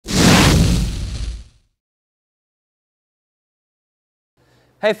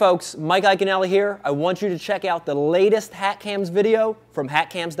Hey folks, Mike Iaconelli here. I want you to check out the latest Hatcams video from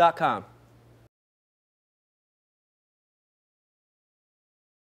hatcams.com.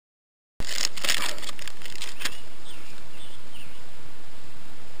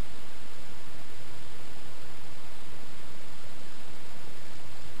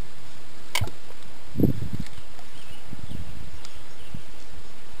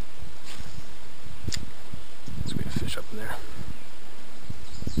 There's a fish up in there.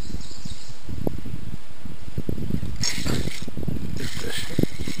 Big fish.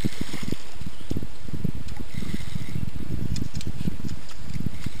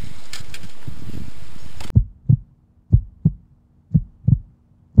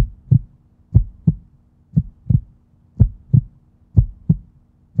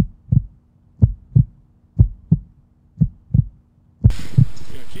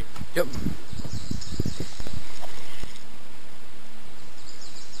 You gonna keep? Yep.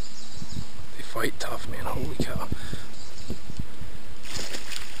 Fight tough, man. Holy cow.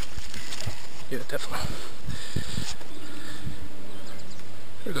 Yeah, definitely.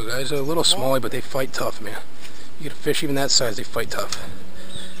 There we go, guys. They're a little smallie, but they fight tough, man. You get a fish even that size, they fight tough.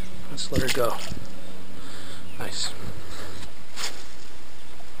 Let's let her go. Nice.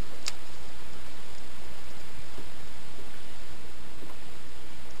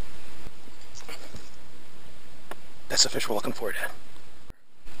 That's the fish we're looking for, Dad.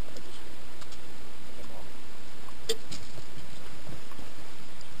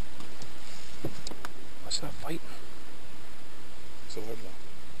 It's not fighting. It's a large one.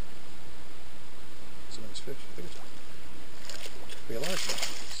 It's a nice fish. I think it's a large one.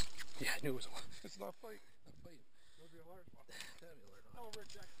 Yeah, I knew it was a large one. It's not fighting. Not fighting. It'll be a large one. That'd be a large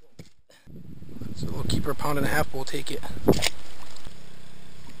one. It's a little keeper, £1.5. We'll take it. Let's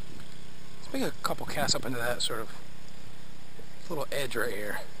make a couple casts up into that sort of little edge right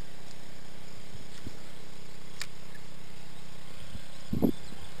here.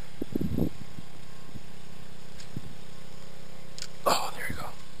 Oh, there you go.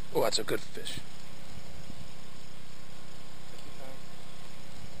 Oh, that's a good fish.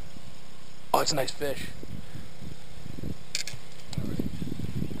 Oh, it's a nice fish.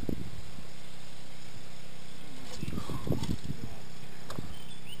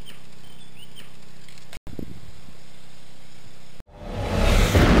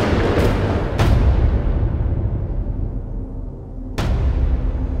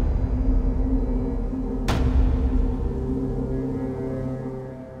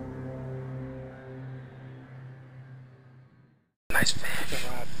 Nice fish.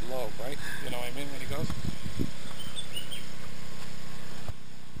 Low, right? You know what I mean when he goes?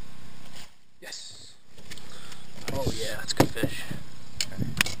 Yes. Oh yeah, that's a good fish.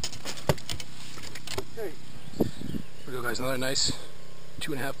 Hey. Here we go, guys. Another nice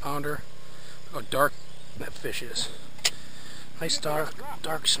 2.5 pounder. Look how dark that fish is. Nice dark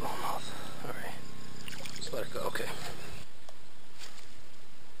smallmouth. All right. Let's let it go. Okay.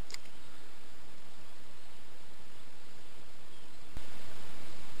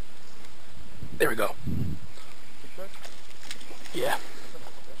 There we go. Yeah.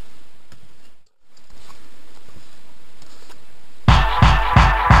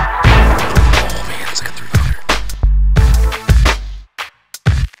 Oh man, it's like a 3-pounder.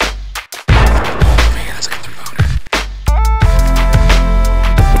 Oh man, that's like a 3-pounder. Oh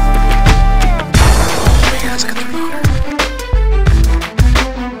man, that's like a 3-pounder.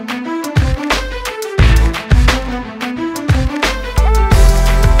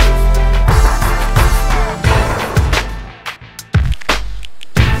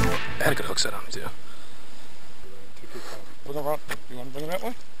 I had a good hook set on me too. Bring it around. You want to bring it that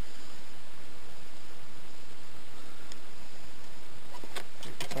way?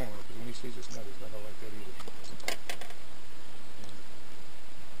 Take your time with it, because when he sees this net, he's not going to like that either.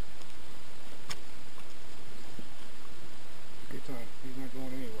 Take your time. He's not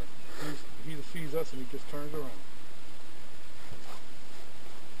going anywhere. He sees us and he just turns around.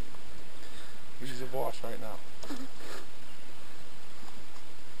 He's a boss right now.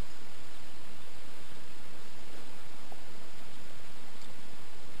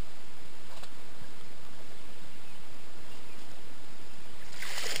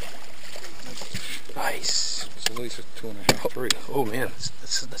 Nice. It's at least a 2.5, 3. Oh man, that's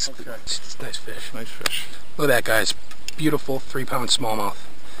Okay. it's a nice fish. Nice fish. Look at that, guys. Beautiful 3-pound smallmouth.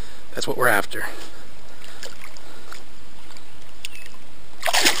 That's what we're after.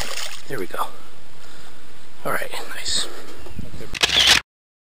 There we go. All right, nice. Okay.